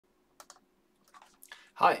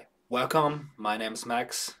Hi, welcome. My name is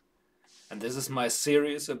Max, and this is my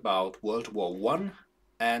series about World War One.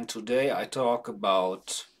 And today I talk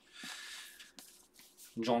about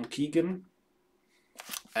John Keegan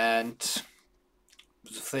and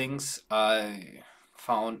the things I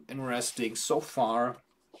found interesting so far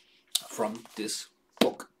from this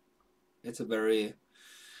book. It's a very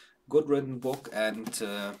good written book, and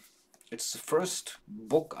it's the first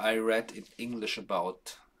book I read in English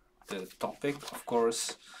about the topic. Of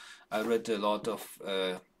course, I read a lot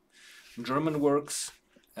of German works.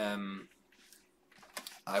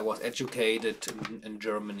 I was educated in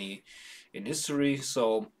Germany in history,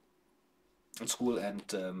 so in school, and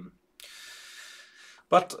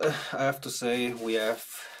but I have to say we have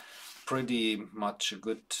pretty much a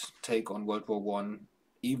good take on World War One,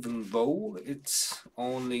 even though it's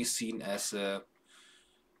only seen as a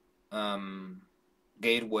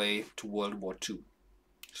gateway to World War Two.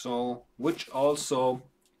 So, which also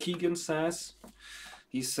Keegan says.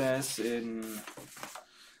 He says in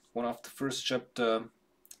one of the first chapter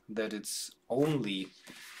that it's only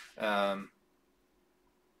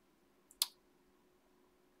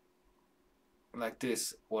like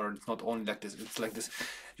this, or it's not only like this, it's like this.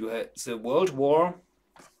 You had the World War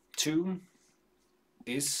II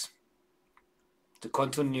is the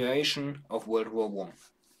continuation of World War One,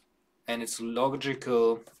 and it's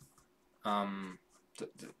logical.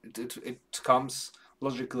 It comes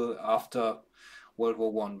logical after World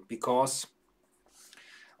War One because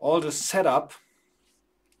all the setup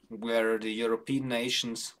where the European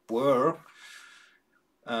nations were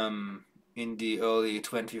in the early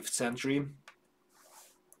 20th century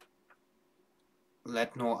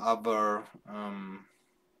led no other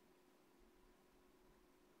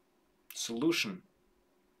solution.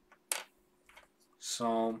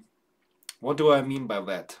 So what do I mean by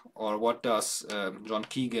that? Or what does John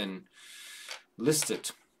Keegan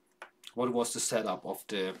listed? What was the setup of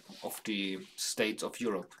the states of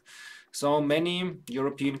Europe? So many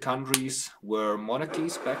European countries were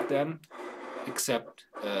monarchies back then, except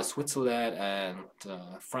Switzerland and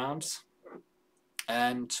France.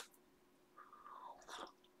 And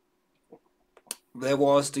there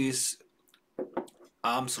was this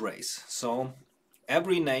arms race. So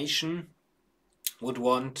every nation would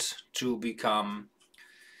want to become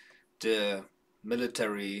the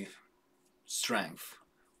military strength.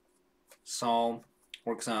 So,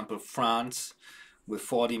 for example, France with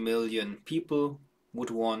 40 million people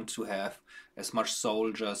would want to have as much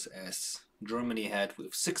soldiers as Germany had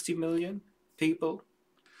with 60 million people.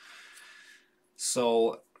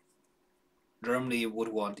 So Germany would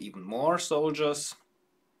want even more soldiers.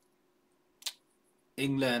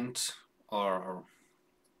 England or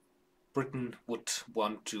Britain would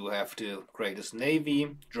want to have the greatest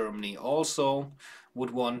navy. Germany also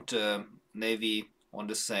would want a navy on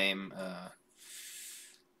the same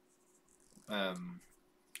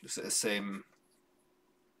same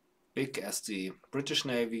big as the British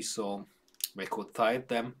Navy, so they could fight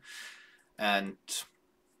them. And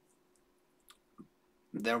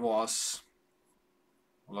there was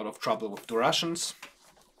a lot of trouble with the Russians,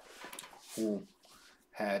 who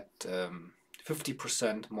had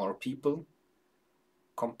 50% more people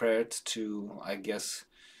compared to, I guess,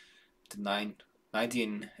 the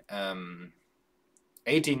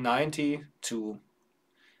 1890 to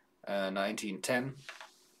 1910.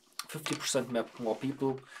 50% more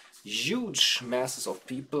people, huge masses of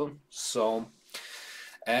people. So,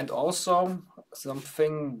 and also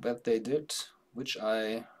something that they did, which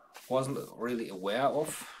I wasn't really aware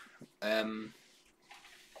of.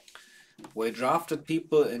 We drafted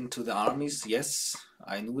people into the armies. Yes,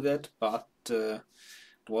 I knew that, but it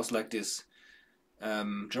was like this.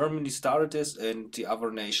 Germany started this, and the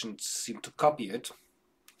other nations seemed to copy it.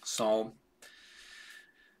 So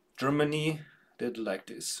Germany did like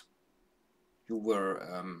this. You were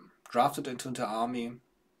drafted into the army.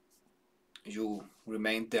 You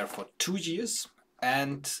remained there for 2 years,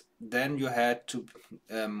 and then you had to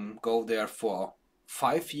go there for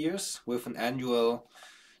 5 years with an annual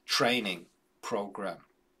training program.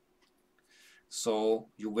 So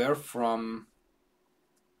you were from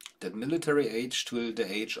the military age till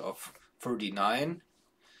the age of 39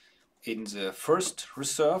 in the first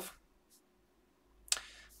reserve,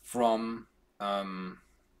 from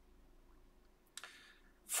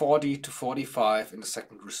 40 to 45 in the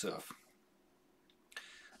second reserve.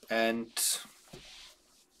 And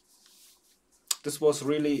this was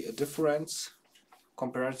really a difference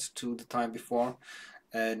compared to the time before,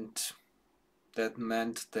 and that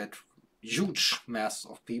meant that huge mass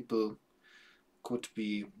of people could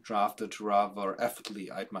be drafted rather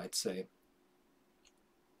effortlessly, I might say.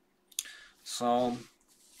 So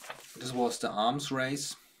This was the arms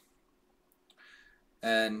race,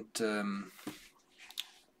 and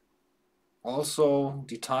also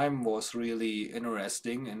the time was really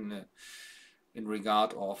interesting in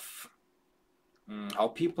regard of how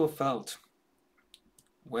people felt.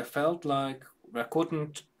 We felt like we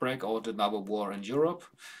couldn't break out another war in Europe,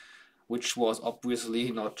 which was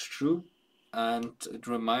obviously not true. And it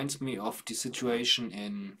reminds me of the situation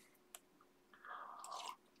in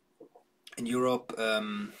Europe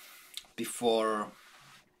before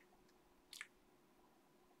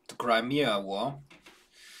the Crimea War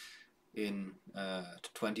in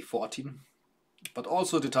 2014, but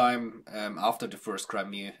also the time after the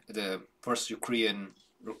first Ukraine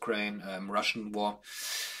Russian war,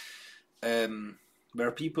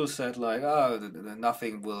 where people said like,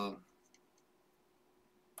 nothing will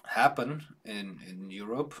happen in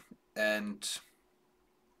Europe, and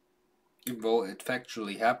even though it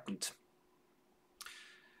factually happened,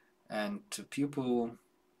 and people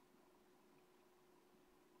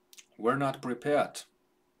were not prepared.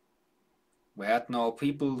 We had no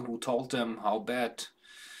people who told them how bad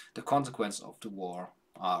the consequences of the war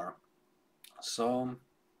are. So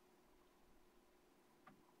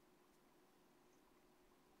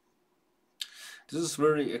this is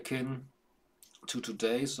very akin to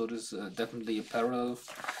today, so this is definitely a parallel.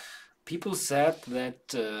 People said that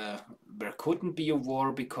there couldn't be a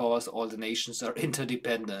war because all the nations are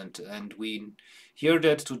interdependent, and we hear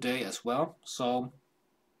that today as well. So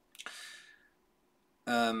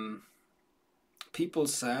people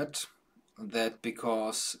said that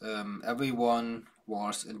because everyone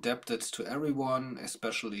was indebted to everyone,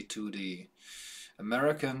 especially to the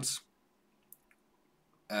Americans,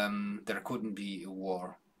 there couldn't be a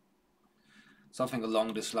war. Something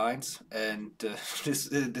along these lines, and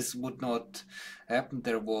this would not happen.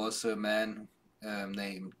 There was a man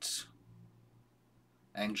named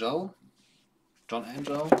Angel, John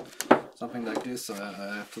Angel, something like this.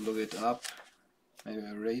 I have to look it up. Maybe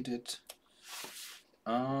I read it.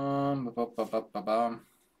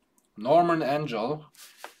 Norman Angel,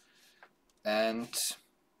 and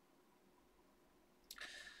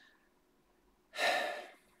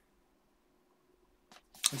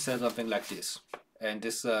he said something like this, and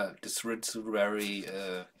this reads very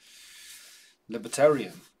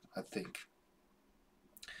libertarian, I think.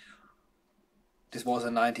 This was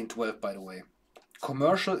in 1912, by the way.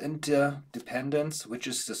 Commercial interdependence, which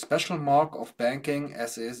is the special mark of banking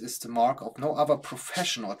as is the mark of no other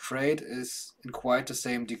profession or trade, is in quite the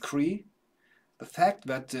same degree. The fact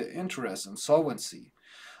that the interest and solvency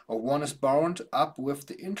of one is bound up with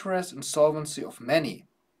the interest and solvency of many,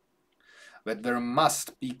 that there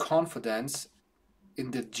must be confidence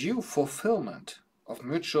in the due fulfillment of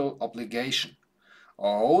mutual obligation,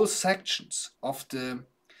 or whole sections of the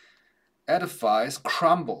edifice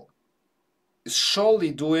crumble, is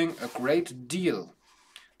surely doing a great deal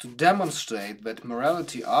to demonstrate that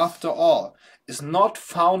morality, after all, is not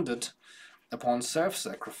founded upon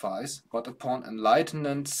self-sacrifice, but upon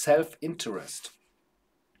enlightened self-interest.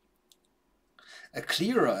 A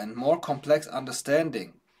clearer and more complex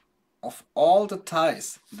understanding of all the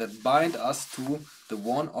ties that bind us to the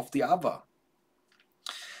one of the other.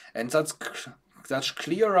 And such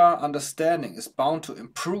clearer understanding is bound to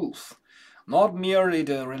improve not merely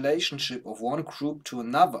the relationship of one group to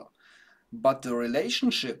another, but the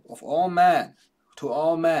relationship of all men,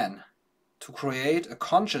 to create a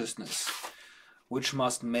consciousness which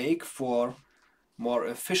must make for more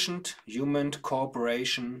efficient human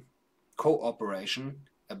cooperation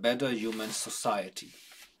a better human society.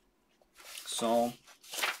 So,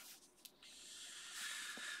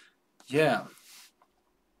 yeah,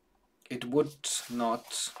 it would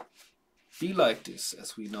not be like this,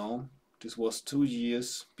 as we know. This was 2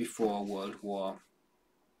 years before World War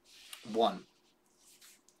I.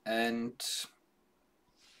 And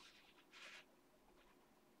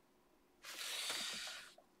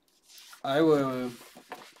I will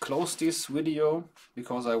close this video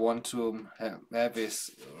because I want to have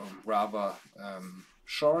this rather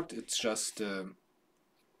short. It's just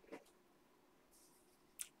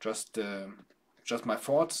my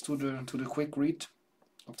thoughts to the quick read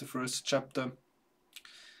of the first chapter.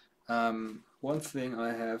 One thing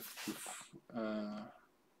I have with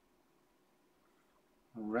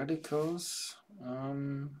radicals.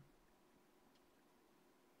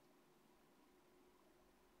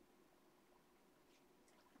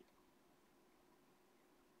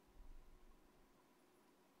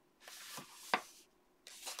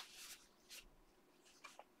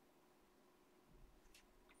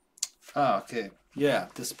 Okay. Yeah,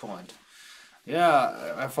 this point.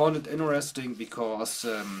 Yeah, I found it interesting because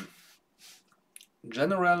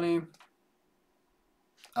generally,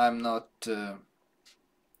 I'm not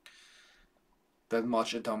that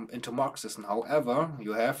much into Marxism. However,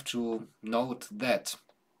 you have to note that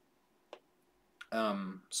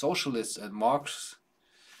socialist and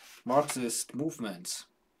Marxist movements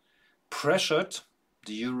pressured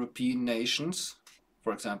the European nations,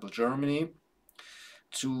 for example Germany,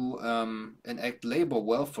 to enact labor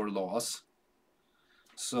welfare laws.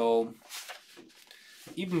 So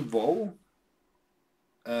even though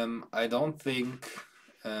I don't think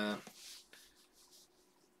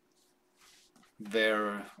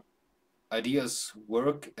their ideas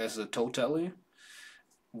work as a totally,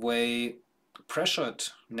 they pressured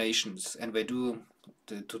nations, and they do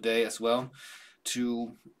today as well,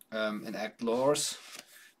 to enact laws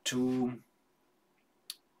to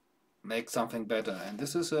make something better. And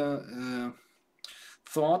this is a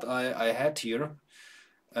thought I had here,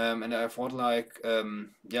 and I thought like,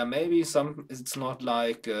 yeah, maybe it's not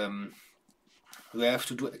like we have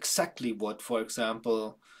to do exactly what, for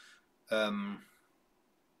example,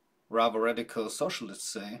 rather radical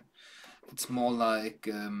socialists say. It's more like,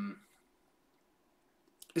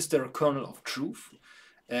 is there a kernel of truth,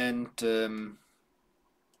 and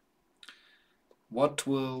what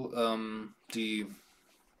will the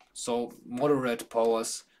so moderate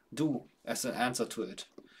powers do as an answer to it?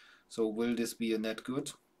 So will this be a net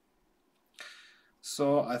good?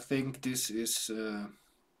 So I think this is an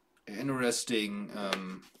interesting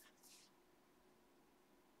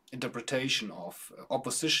interpretation of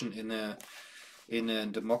opposition in a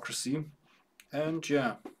democracy, and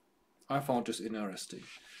yeah, I found this interesting.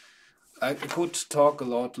 I could talk a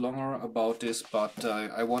lot longer about this, but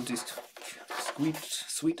I want this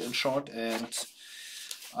sweet and short, and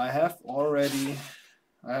I have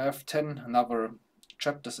 10 another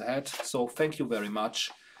chapters ahead, so thank you very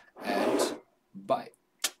much, and bye.